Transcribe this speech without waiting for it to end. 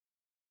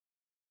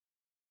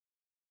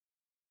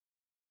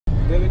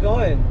Where are we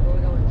going? Where are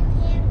we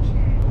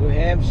going? New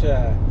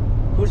Hampshire.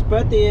 Whose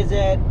birthday is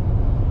it?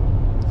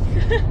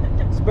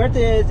 Whose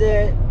birthday is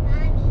it?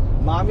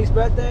 Mommy's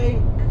birthday?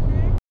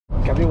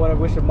 Can we want to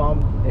wish your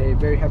mom a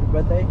very happy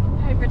birthday?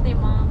 Happy birthday,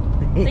 Mom.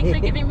 Thanks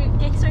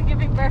for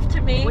giving birth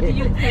to me. What did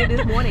you say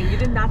this morning? You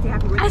did not say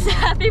happy birthday. I said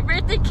happy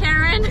birthday,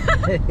 Karen.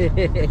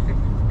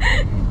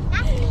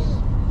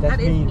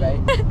 That's me, right?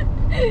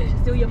 She's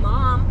still your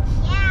mom.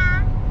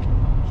 Yeah.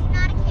 She's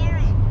not a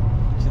Karen.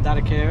 She's not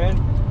a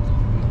Karen?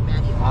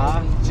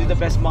 She's the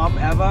best mom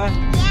ever?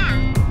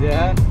 Yeah.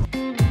 Yeah?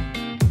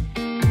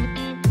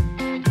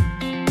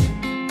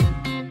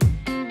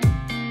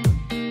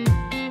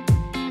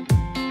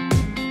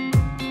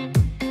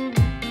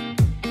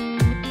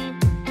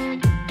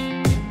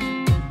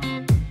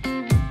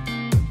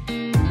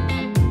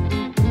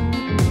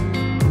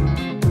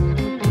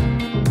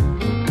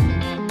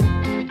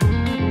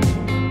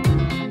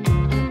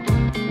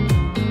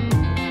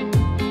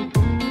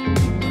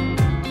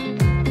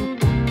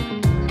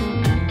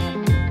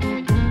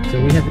 So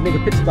we have to make a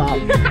pit stop.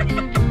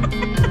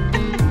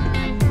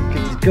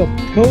 Cause this girl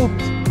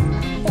pooped.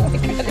 Oh my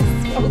god, it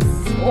smells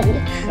so...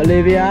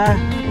 Olivia,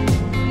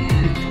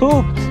 you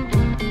pooped.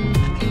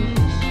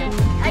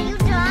 Are you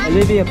done?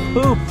 Olivia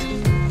pooped.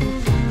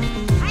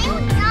 Are you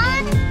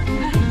done?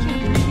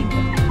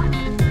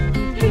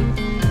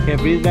 Can't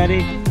breathe,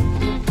 Maddie?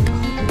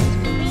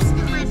 Breathe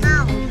in my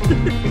mouth.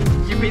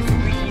 You're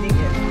basically eating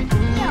it.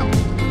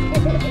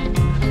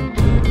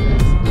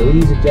 Ew.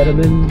 Ladies and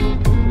gentlemen,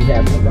 we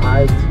have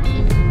arrived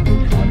in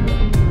Conway.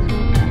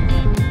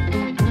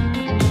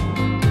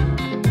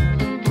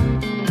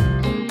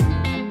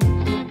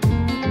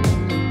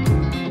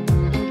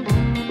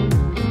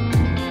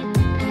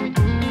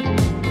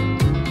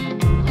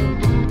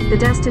 The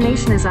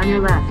destination is on your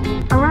left.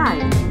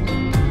 Arrive.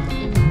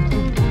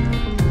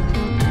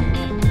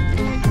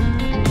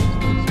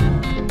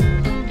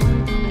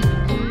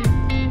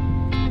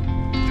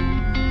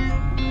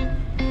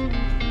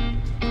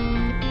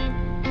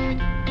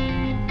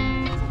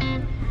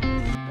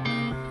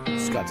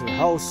 Just got to the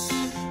house.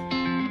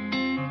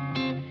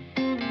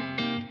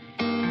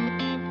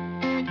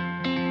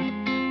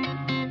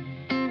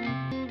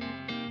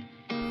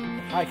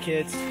 Hi,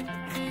 kids.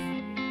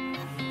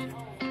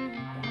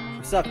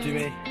 What's up,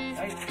 Jimmy?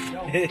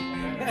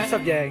 What's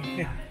up,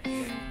 gang?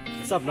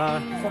 What's up,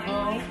 Nana?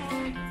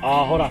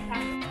 Oh, hold on.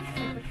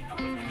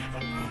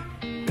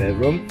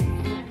 Bedroom.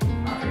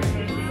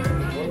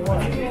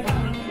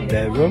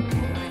 Bedroom.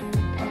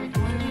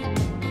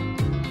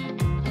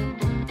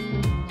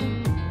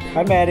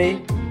 Hi,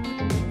 Maddie.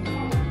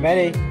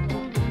 Maddie.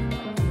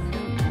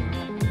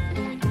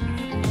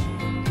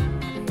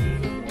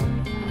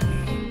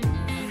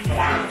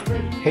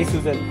 Hey,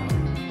 Susan.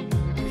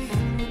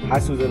 Hi,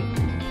 Susan.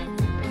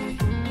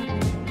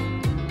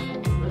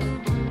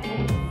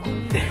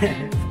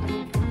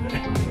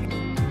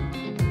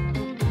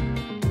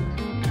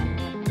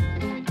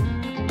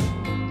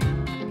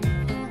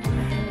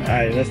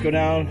 Alright, let's go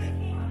down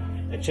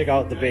and check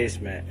out the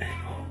basement.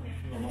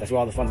 That's where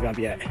all the fun's gonna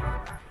be at.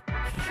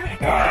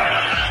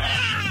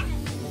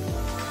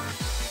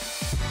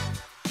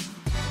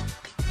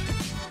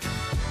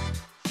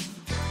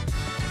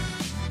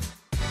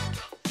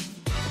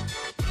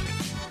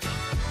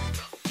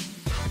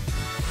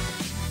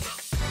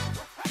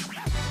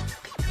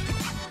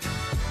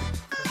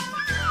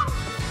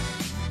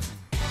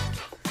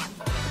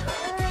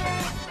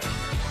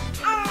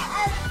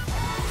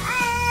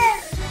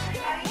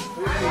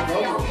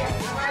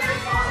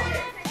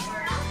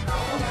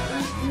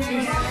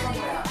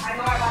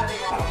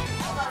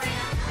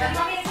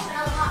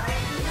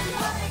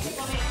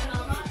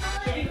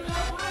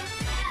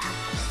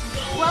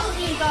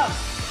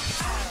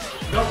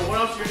 No, but what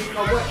else do you need to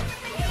go with?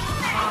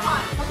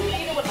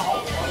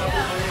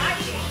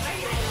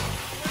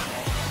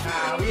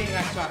 Nah, we ain't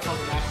got to talk about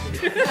that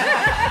shit.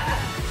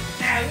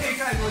 Nah, we ain't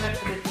got to go that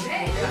shit.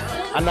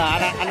 Anh là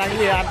anh ăn cái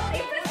gì anh?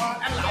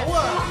 Ăn lẩu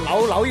à?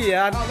 Lẩu gì vậy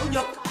anh? Lẩu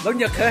Nhật. Lẩu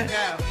Nhật hả?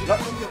 Yeah, lẩu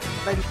Nhật.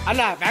 Anh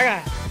à, bạn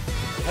à,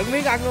 thử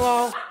miếng ăn luôn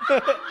không?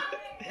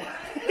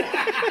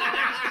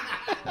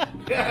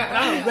 Đó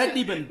là red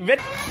ribbon. Vết.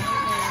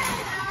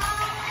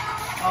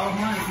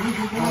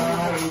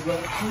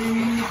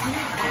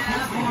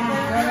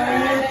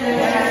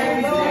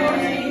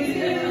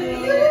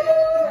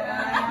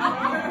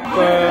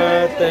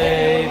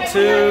 Birthday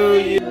to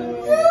you.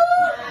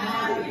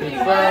 Happy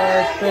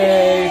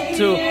birthday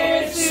to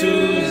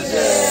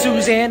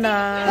Susanna.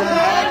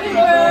 Happy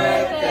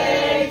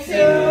birthday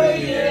to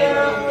you.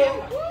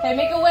 Okay,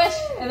 make a wish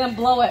and then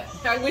blow it.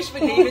 I wish for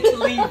David to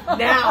leave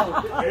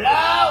now.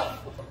 Hello!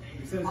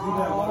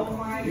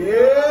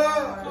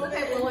 Yeah!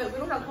 Okay, blow it. We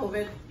don't have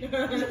COVID. Take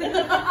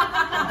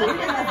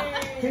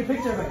a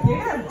picture of it.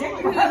 Yeah,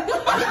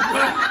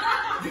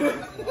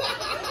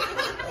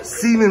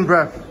 semen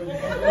breath.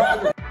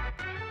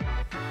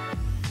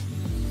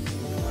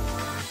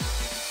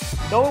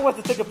 No one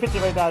wants to take a picture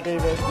right now,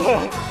 David.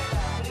 Look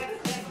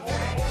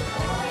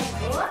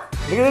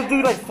at this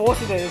dude like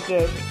forcing it and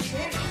shit.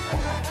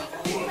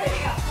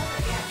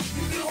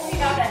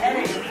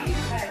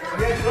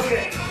 look at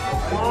it.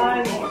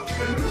 1,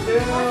 2.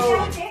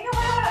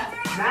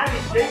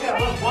 Maddie, Jacob,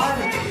 look, 1.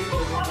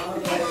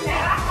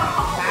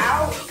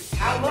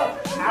 How look.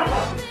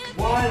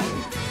 1,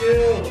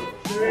 2,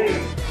 3.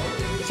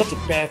 Such a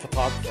bad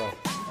photographer.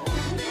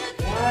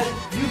 1.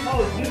 You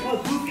pose,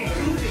 goofy.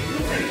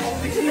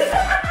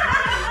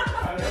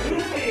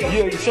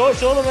 You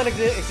show them an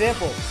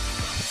example.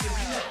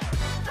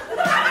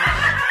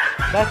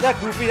 That's not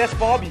Goofy, that's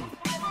Bobby.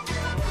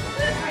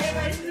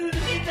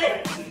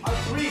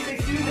 3,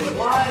 6,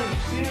 1,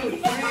 2,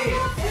 3.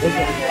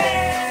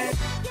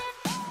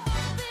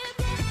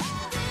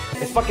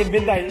 It's fucking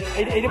midnight.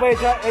 Anybody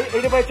trying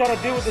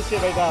to deal with this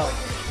shit right now?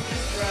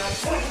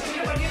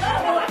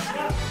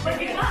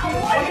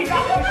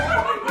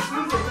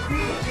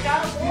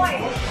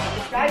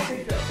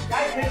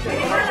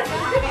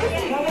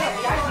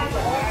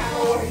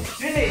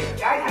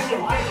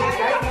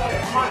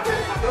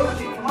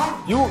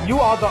 You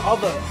are the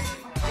other.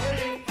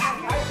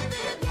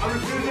 I'm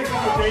refusing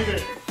from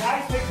David.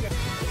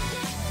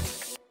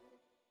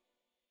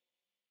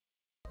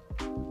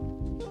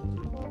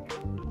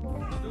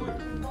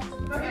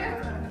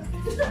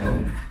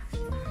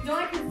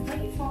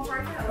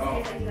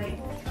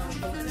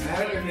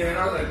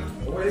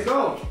 Where'd he go?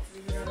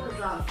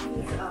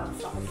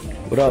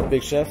 What up,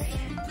 big chef?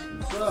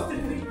 What's up?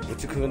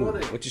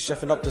 What you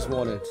chefing up this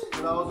morning?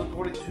 When I was a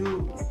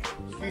 42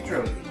 ski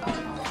trip.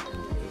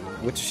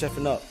 What you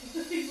chefing up?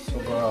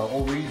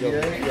 Over easy,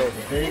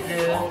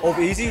 bacon.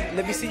 Over easy?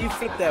 Let me see you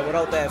flip that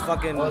without that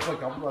fucking. Oh, it's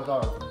like I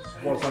thought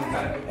more something.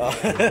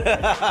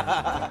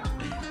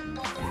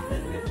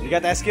 You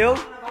got that skill?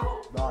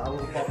 No, I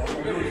will pop. I'll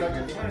do it in a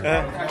second.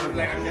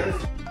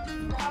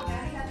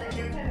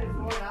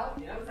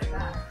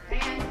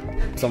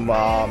 Some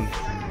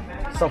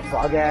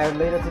frog ass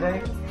later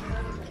today.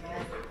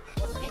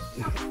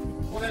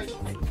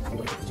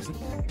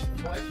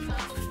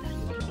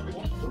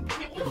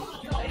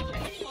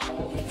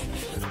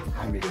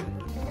 Hi, Mason.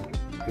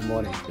 Good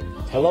morning.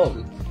 Hello.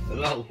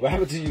 Hello. What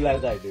happened to you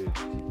last night, dude?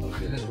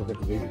 Okay, let's look at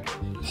the baby.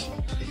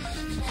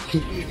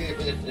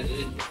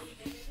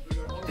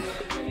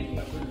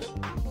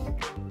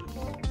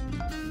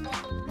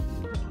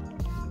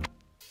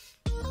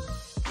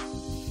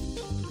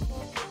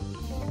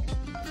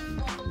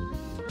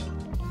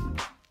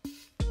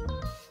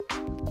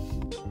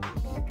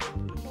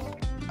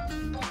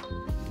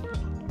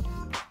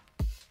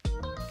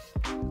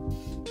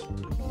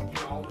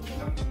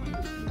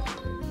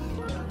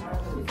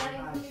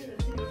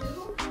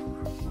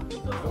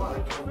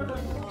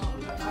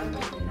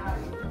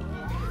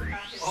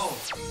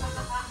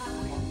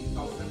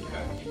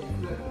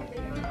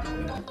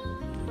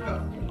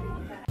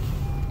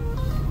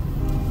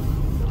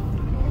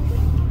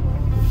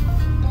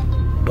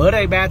 Bữa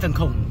đây ba thằng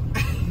khùng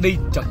đi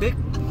trực tiếp.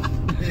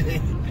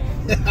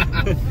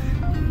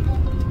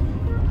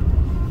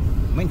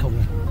 Mấy khùng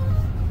này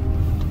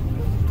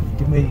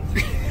Jimmy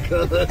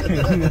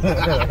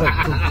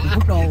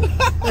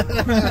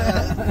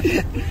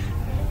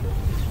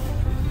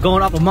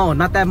Going up a mountain,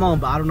 not that mountain,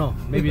 but I don't know.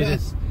 Maybe it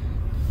is.